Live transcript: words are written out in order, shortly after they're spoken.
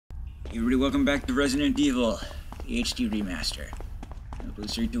Everybody, welcome back to Resident Evil, the HD remaster.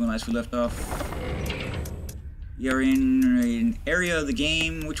 Please stay tuned as we left off. We are in an area of the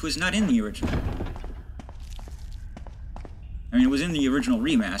game which was not in the original. I mean, it was in the original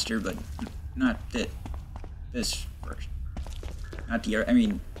remaster, but not this version. Not the, I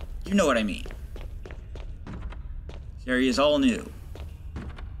mean, you know what I mean. This area is all new.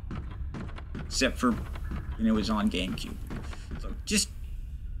 Except for when it was on GameCube. So just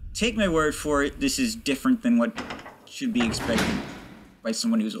take my word for it, this is different than what should be expected by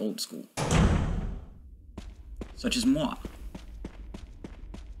someone who's old school. Such as moi.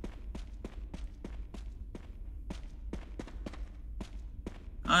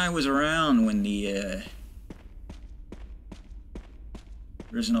 I was around when the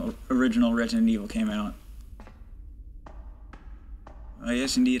original Resident Evil came out.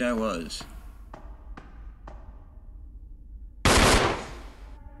 Yes, indeed I was.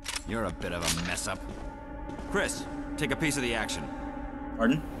 You're a bit of a mess-up. Chris, take a piece of the action.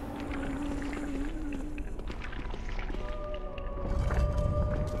 Pardon?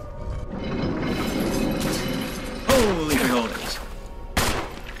 Holy frijoles.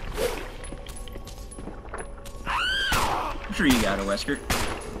 I'm sure you got it, Wesker.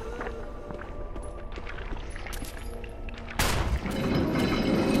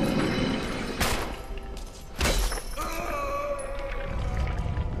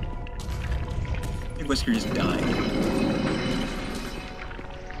 Wesker just died.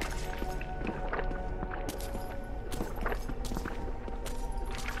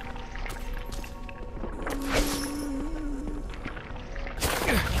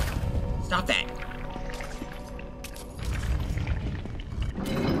 Stop that.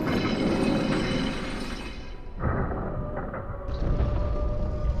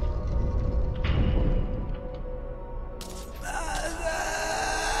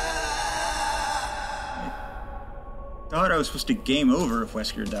 I thought I was supposed to game over if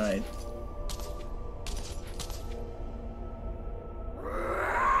Wesker died.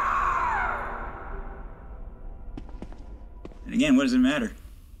 And again, what does it matter?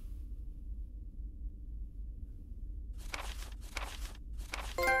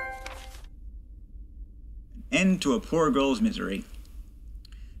 An end to a poor girl's misery.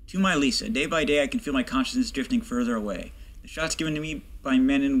 To my Lisa, day by day I can feel my consciousness drifting further away. The shots given to me by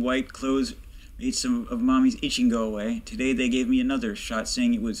men in white clothes made some of Mommy's itching go away. Today they gave me another shot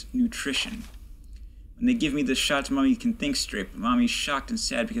saying it was nutrition. When they give me the shots, Mommy can think straight, but Mommy's shocked and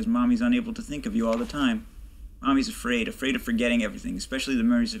sad because Mommy's unable to think of you all the time. Mommy's afraid of forgetting everything, especially the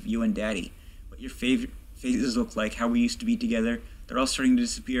memories of you and Daddy. What your favorite faces look like, how we used to be together, they're all starting to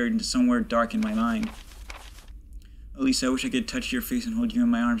disappear into somewhere dark in my mind. Oh, Lisa, I wish I could touch your face and hold you in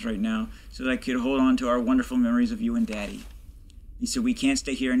my arms right now, so that I could hold on to our wonderful memories of you and Daddy. Lisa, we can't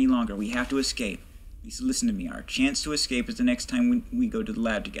stay here any longer. We have to escape. Lisa, listen to me. Our chance to escape is the next time we go to the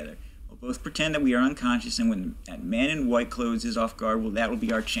lab together. We'll both pretend that we are unconscious, and when that man in white clothes is off guard, well, that will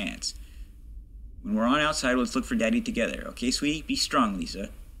be our chance. When we're on outside, let's look for Daddy together. Okay, sweetie? Be strong, Lisa.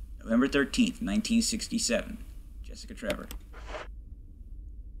 November 13th, 1967. Jessica Trevor.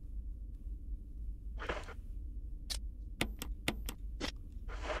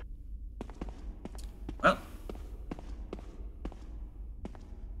 Well.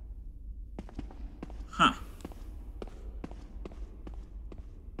 Huh.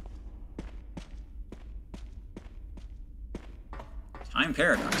 Time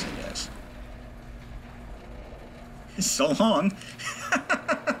paradox, I guess. It's so long.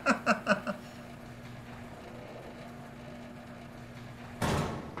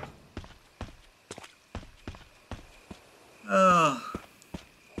 Oh.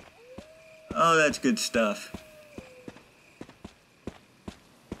 Oh, that's good stuff.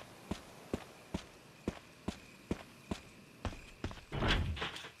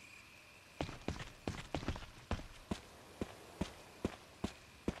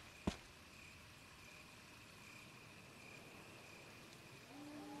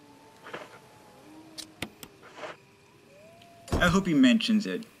 I hope he mentions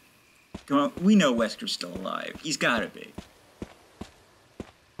it. Come on, we know Wesker's still alive. He's gotta be.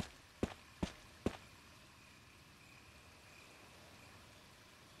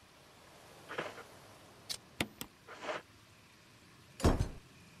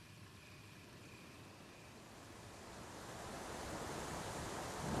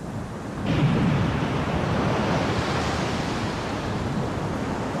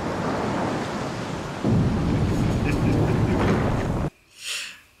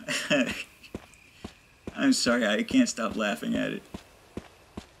 I'm sorry, I can't stop laughing at it.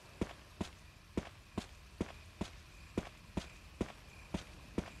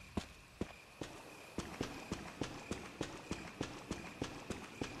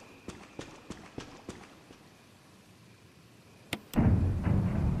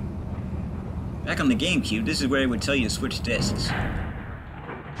 on the GameCube, this is where it would tell you to switch discs.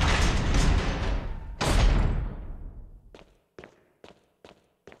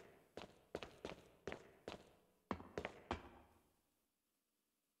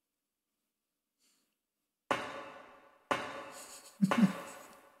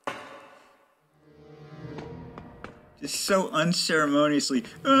 Just so unceremoniously.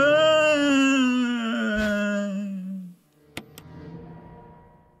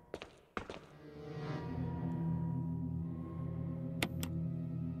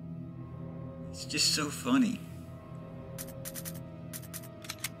 It's just so funny.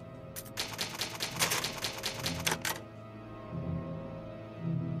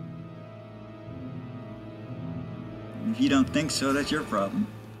 If you don't think so, that's your problem.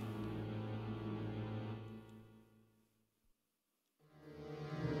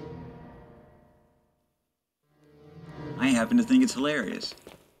 I happen to think it's hilarious.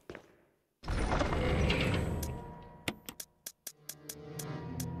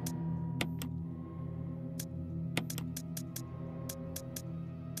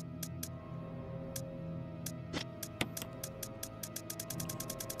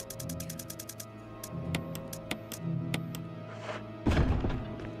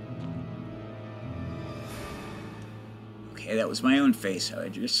 Okay, that was my own face.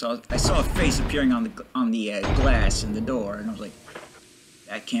 I saw a face appearing on the glass in the door, and I was like,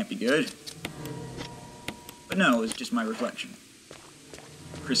 that can't be good. But no, it was just my reflection.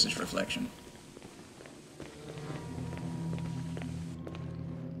 Chris's reflection.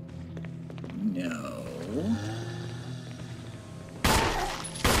 No.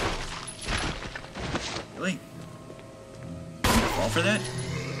 Really? Did you fall for that?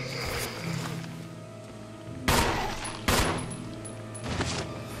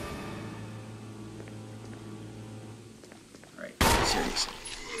 Seriously.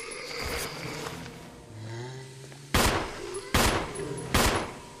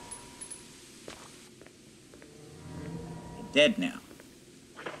 You're dead now.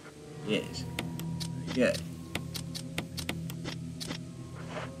 Yes. Very good.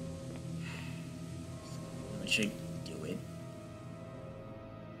 I should do it.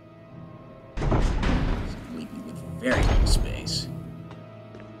 It's gonna leave me with very little space.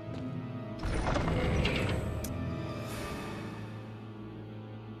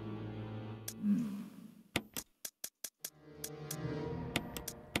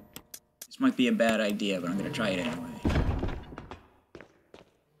 Might be a bad idea, but I'm gonna try it anyway.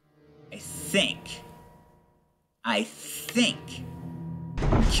 I think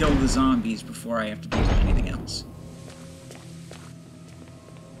kill the zombies before I have to do anything else.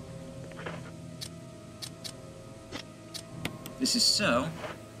 If this is so.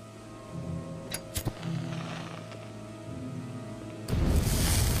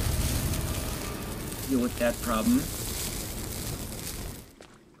 Deal with that problem.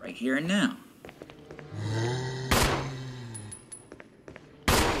 Right here and now.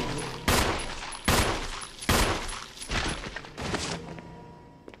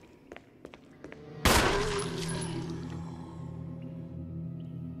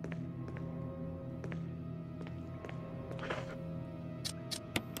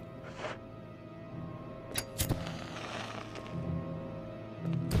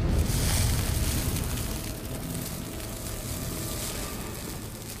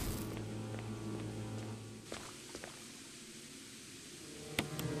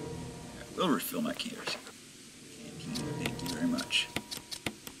 We'll refill my kerosene. Thank you very much.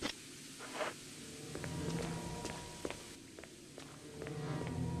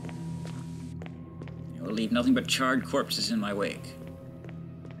 I will leave nothing but charred corpses in my wake.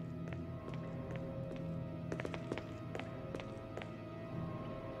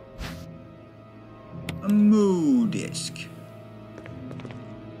 A moo disc.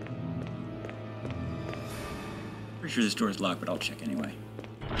 Pretty sure this door is locked, but I'll check anyway.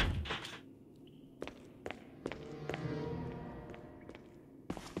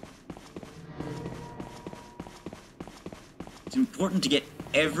 It's important to get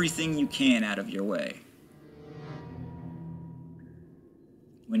everything you can out of your way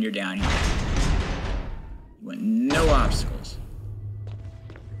when you're down here. You want no obstacles.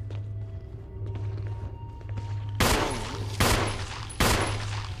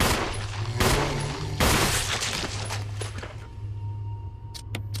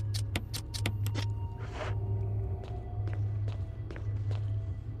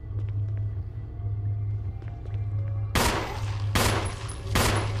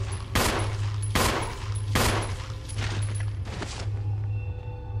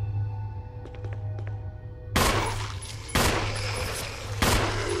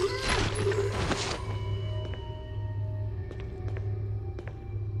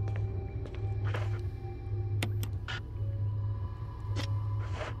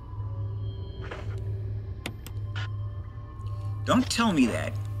 Don't tell me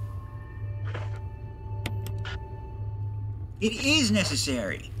that. It is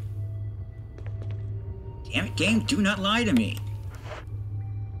necessary. Damn it, game, do not lie to me.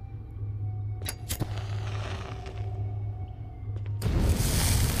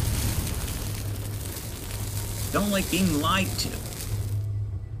 Don't like being lied to.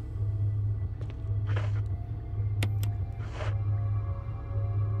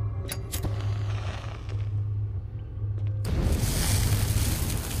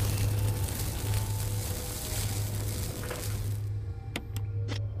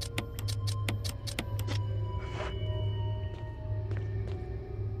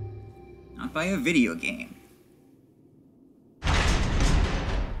 Not by a video game.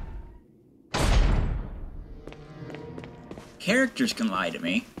 Characters can lie to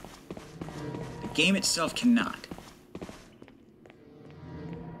me. The game itself cannot.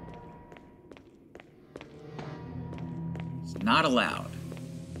 It's not allowed.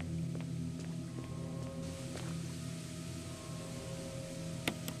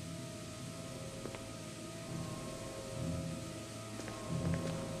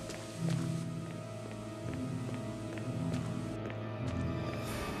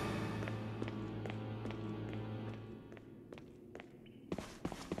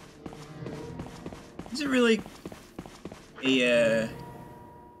 Is it really a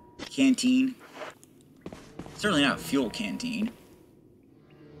canteen? Certainly not a fuel canteen.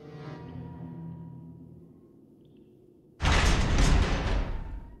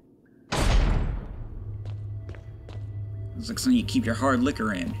 Looks like something you keep your hard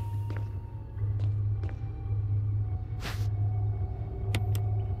liquor in.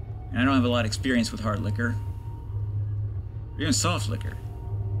 And I don't have a lot of experience with hard liquor. Or even soft liquor.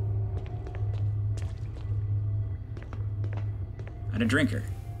 Not a drinker.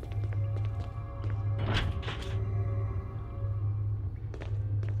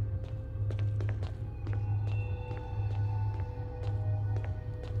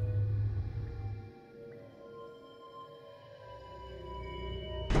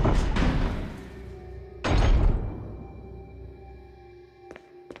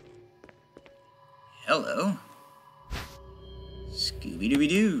 Hello.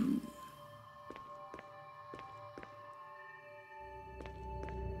 Scooby-Dooby-Doo.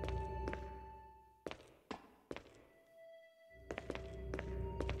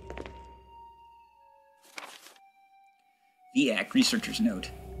 VAC researchers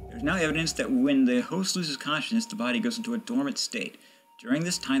note. There's now evidence that when the host loses consciousness, the body goes into a dormant state. During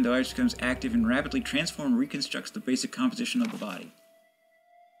this time, the virus becomes active and rapidly transforms and reconstructs the basic composition of the body.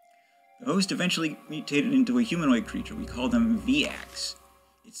 The host eventually mutated into a humanoid creature. We call them VACs.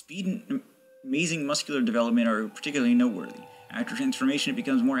 Its speed and amazing muscular development are particularly noteworthy. After transformation, it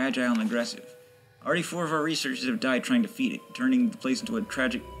becomes more agile and aggressive. Already 4 of our researchers have died trying to feed it, turning the place into an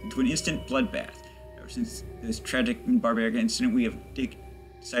instant bloodbath. Ever since this tragic and barbaric incident, we have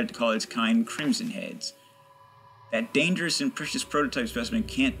decided to call its kind Crimson Heads. That dangerous and precious prototype specimen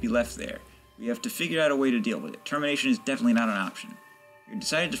can't be left there. We have to figure out a way to deal with it. Termination is definitely not an option. We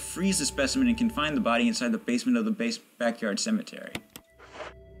decided to freeze the specimen and confine the body inside the basement of the backyard cemetery.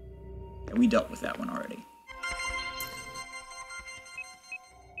 Yeah, we dealt with that one already.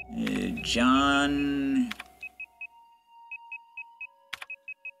 John...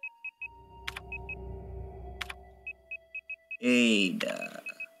 Ada.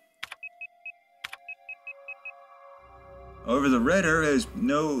 However, the red herb has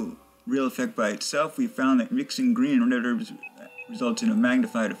no real effect by itself. We found that mixing green and red herbs results in a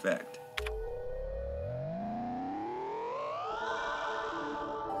magnified effect.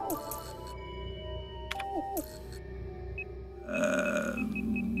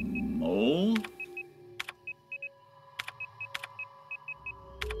 Mole?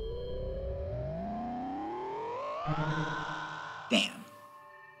 Damn.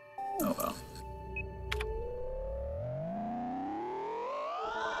 Oh well.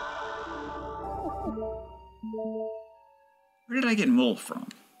 Where did I get mole from?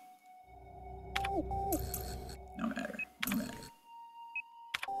 No matter. No matter.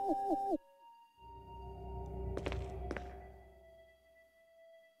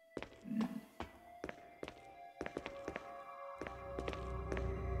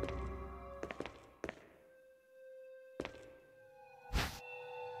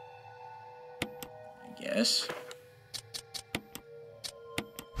 I guess.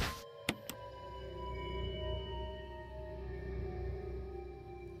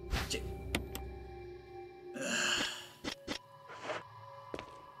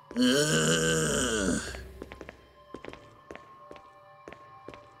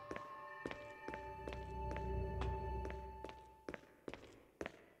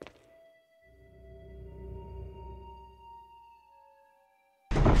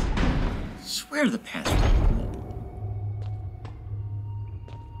 swear the password.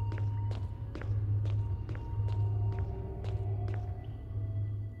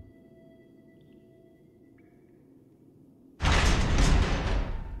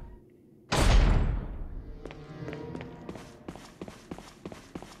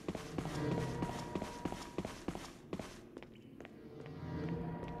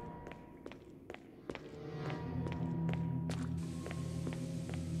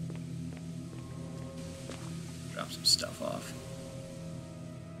 Drop some stuff off.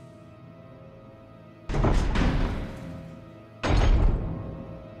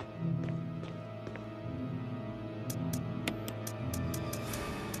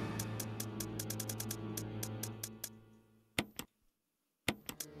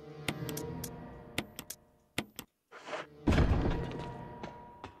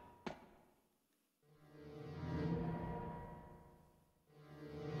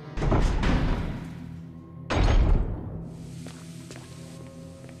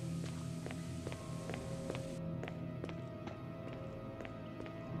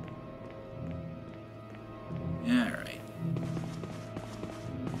 Alright.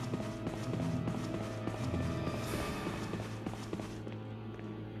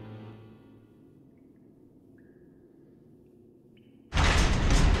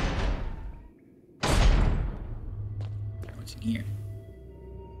 What's in here?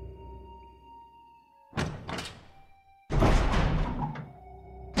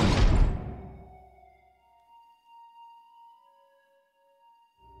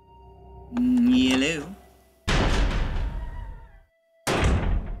 Hello?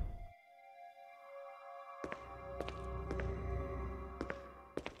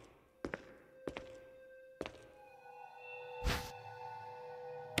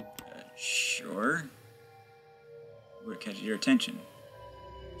 Sure. What catches your attention?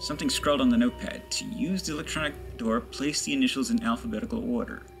 Something scrawled on the notepad. To use the electronic door, place the initials in alphabetical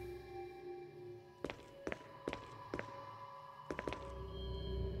order.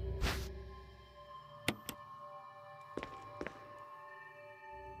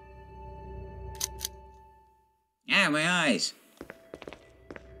 Ah, my eyes!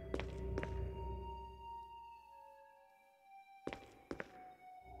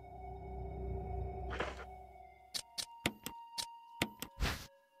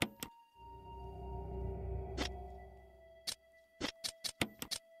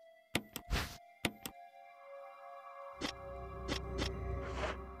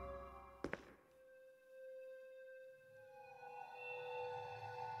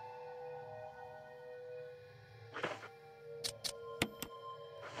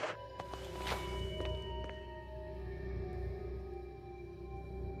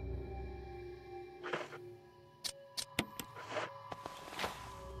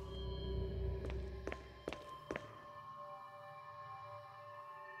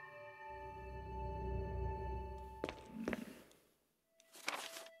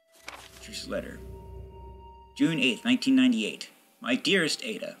 Patrice's letter. June 8th, 1998. My dearest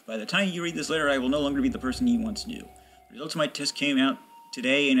Ada, by the time you read this letter, I will no longer be the person you once knew. The results of my test came out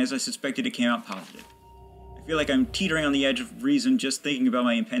today, and as I suspected, it came out positive. I feel like I'm teetering on the edge of reason just thinking about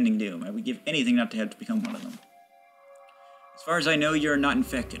my impending doom. I would give anything not to have to become one of them. As far as I know, you are not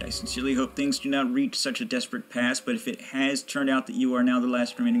infected. I sincerely hope things do not reach such a desperate pass, but if it has turned out that you are now the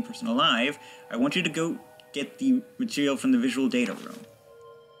last remaining person alive, I want you to go get the material from the visual data room.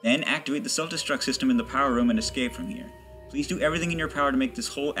 Then activate the self-destruct system in the power room and escape from here. Please do everything in your power to make this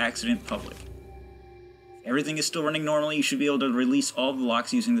whole accident public. If everything is still running normally, you should be able to release all the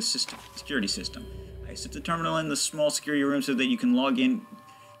locks using the security system. I set the terminal in the small security room so that you can log in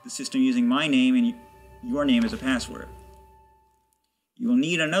the system using my name and your name as a password. You will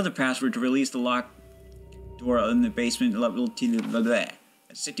need another password to release the lock door in the basement level to blah blah. As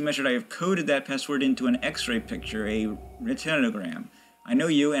a safety measure, I have coded that password into an X-ray picture, a retinogram. I know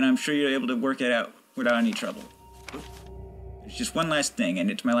you, and I'm sure you're able to work it out without any trouble. There's just one last thing, and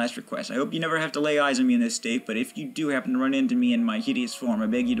it's my last request. I hope you never have to lay eyes on me in this state, but if you do happen to run into me in my hideous form, I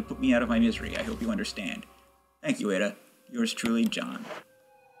beg you to put me out of my misery. I hope you understand. Thank you, Ada. Yours truly, John.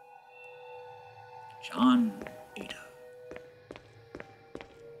 John, Ada.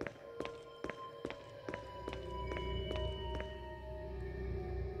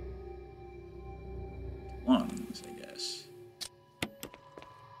 Lungs, I guess.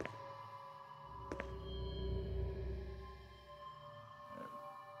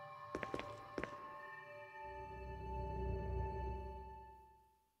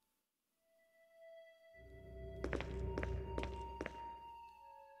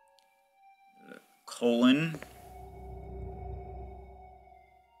 Colon.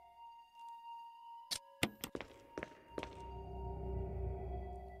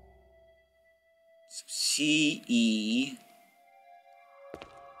 CE.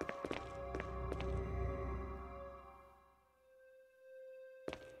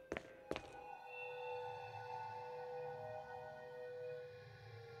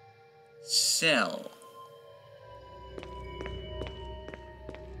 Cell.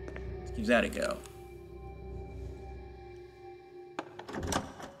 Let's give that a go.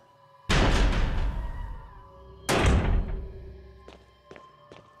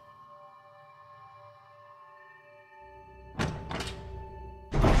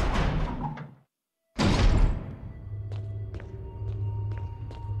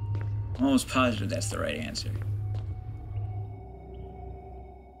 I'm almost positive that's the right answer.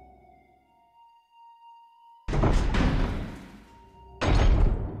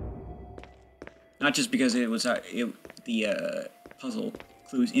 Not just because it was the puzzle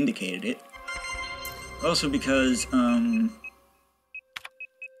clues indicated it, but also because my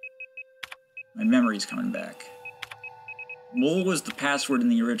memory's coming back. Mole was the password in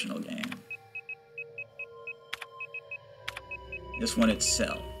the original game. This one it's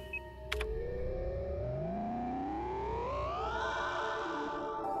cell.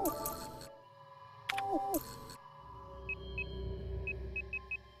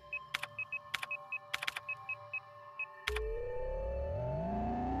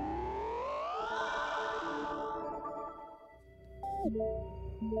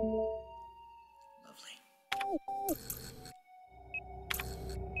 Lovely.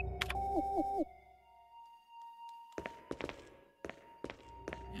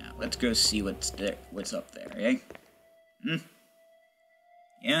 Now let's go see what's up there, eh? Hmm?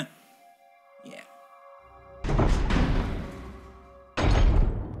 Yeah? Yeah.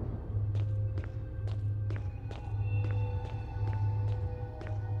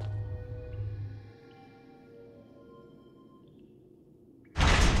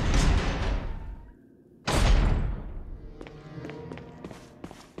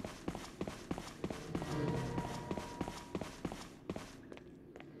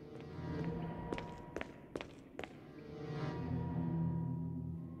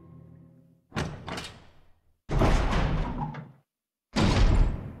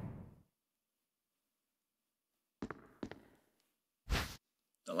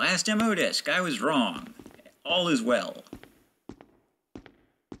 The last demo disc, I was wrong. All is well.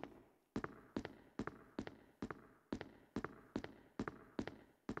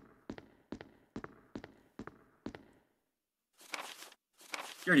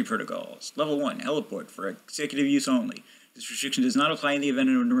 Security protocols. Level 1, heliport for executive use only. This restriction does not apply in the event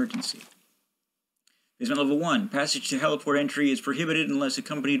of an emergency. Basement level 1, passage to heliport entry is prohibited unless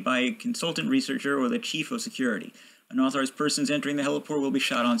accompanied by a consultant researcher or the chief of security. Unauthorized persons entering the heliport will be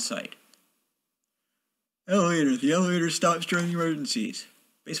shot on sight. Elevator. The elevator stops during emergencies.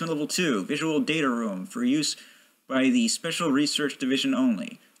 Basement level 2, visual data room for use by the Special Research Division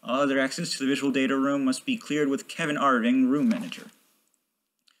only. All other access to the visual data room must be cleared with Kevin Arving, room manager.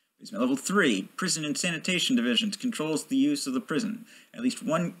 Basement level 3, prison and sanitation divisions controls the use of the prison. At least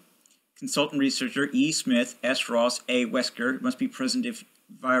one consultant researcher, E. Smith, S. Ross, A. Wesker, must be present if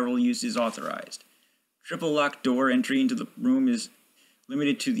viral use is authorized. Triple lock door entry into the room is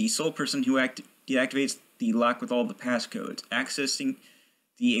limited to the sole person who deactivates the lock with all the passcodes. Accessing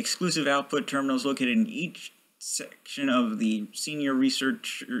the exclusive output terminals located in each section of the senior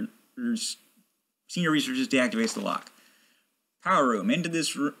researchers deactivates the lock. Power room. In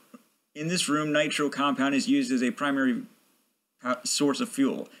this room, nitro compound is used as a primary source of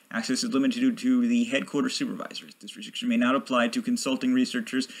fuel. Access is limited to the headquarters supervisors. This restriction may not apply to consulting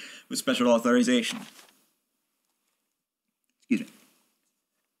researchers with special authorization. Excuse me.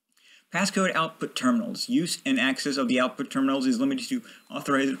 Passcode output terminals. Use and access of the output terminals is limited to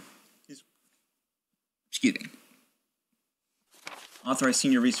authorized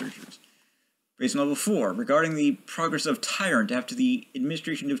senior researchers. Basement level 4. Regarding the progress of Tyrant after the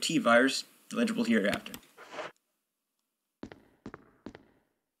administration of T-virus, illegible hereafter.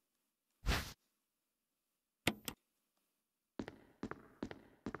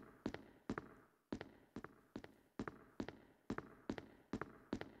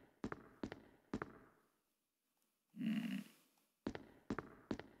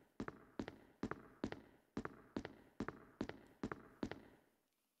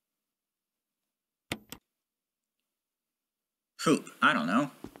 Poop. I don't know.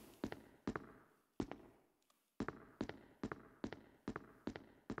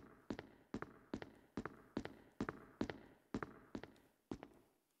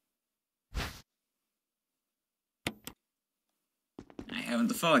 I haven't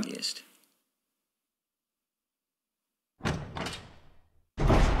the foggiest.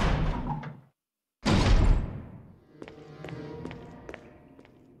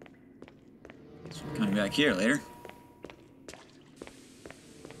 back here later.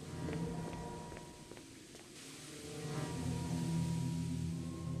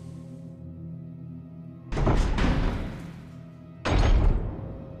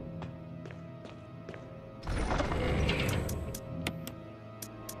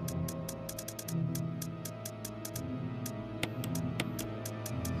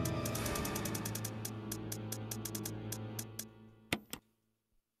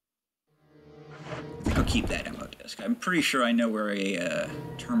 I'll keep that ammo disc. I'm pretty sure I know where a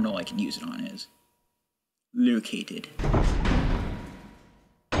terminal I can use it on is located.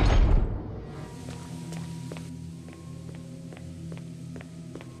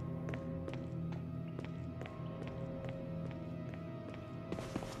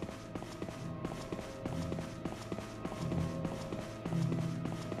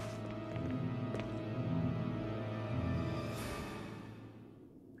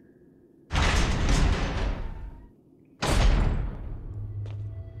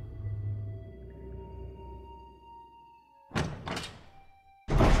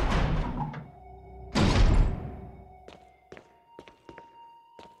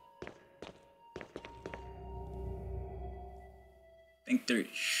 I think there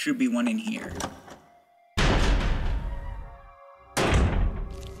should be one in here.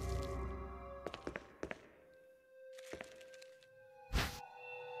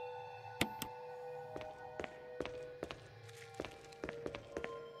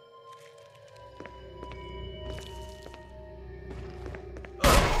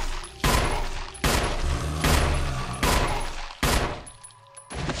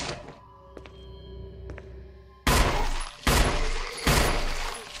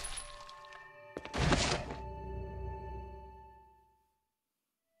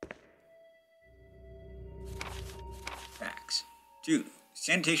 Facts. 2.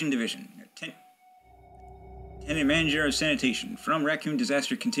 Sanitation Division. Lieutenant Manager of Sanitation from Raccoon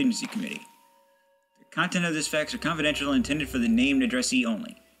Disaster Contingency Committee. The content of this fax are confidential and intended for the named addressee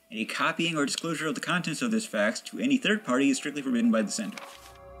only. Any copying or disclosure of the contents of this fax to any third party is strictly forbidden by the sender.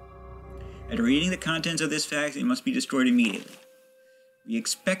 After reading the contents of this fax, it must be destroyed immediately. We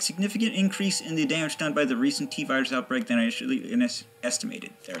expect significant increase in the damage done by the recent T-virus outbreak than initially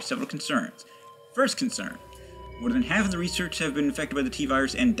estimated. There are several concerns. First concern. More than half of the research have been infected by the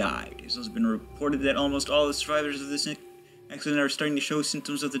T-virus and died. It has been reported that almost all the survivors of this accident are starting to show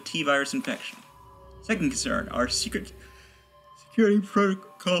symptoms of the T-virus infection. Second concern, our security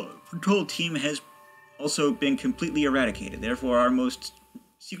control team has also been completely eradicated. Therefore, our most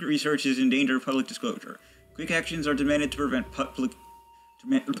secret research is in danger of public disclosure. Quick actions are demanded to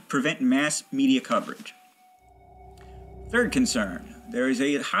prevent mass media coverage. Third concern. There is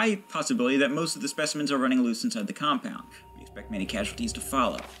a high possibility that most of the specimens are running loose inside the compound. We expect many casualties to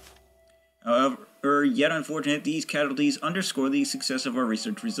follow. However, yet unfortunate, these casualties underscore the success of our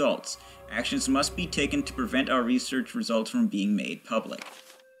research results. Actions must be taken to prevent our research results from being made public.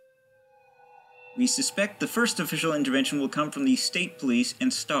 We suspect the first official intervention will come from the state police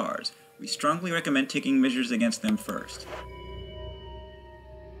and STARS. We strongly recommend taking measures against them first.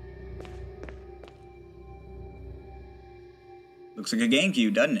 Looks like a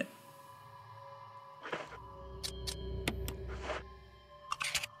GameCube, doesn't it?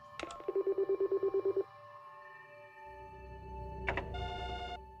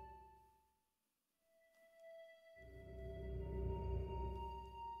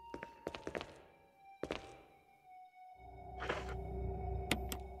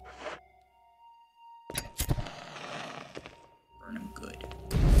 Burn them good.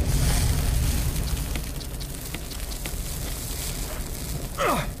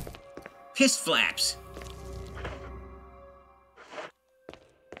 Piss flaps.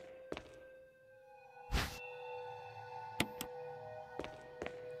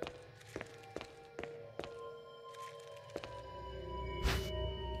 Let's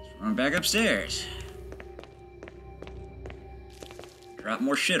run back upstairs. Drop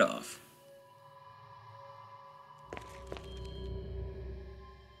more shit off.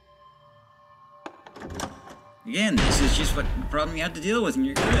 Again, this is just what problem you have to deal with when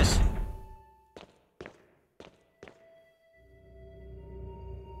you're Chris.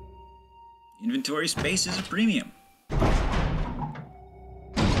 Inventory space is a premium.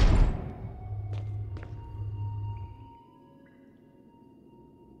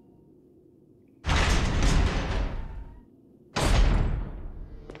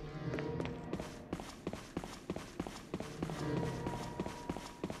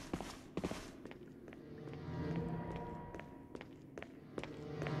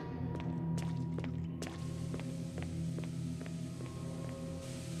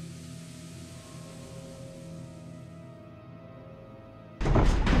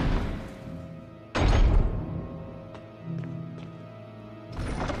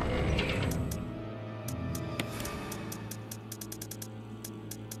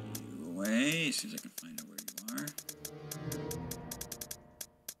 see if I can find out where you are.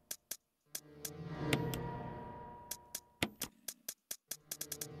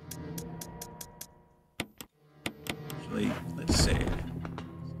 Actually, let's save.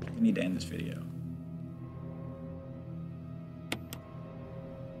 I need to end this video.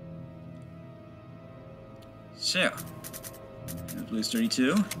 So, Blues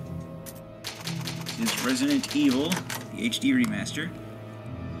 32. This is Resident Evil, the HD remaster.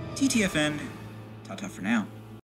 TTFN. Ta-ta for now.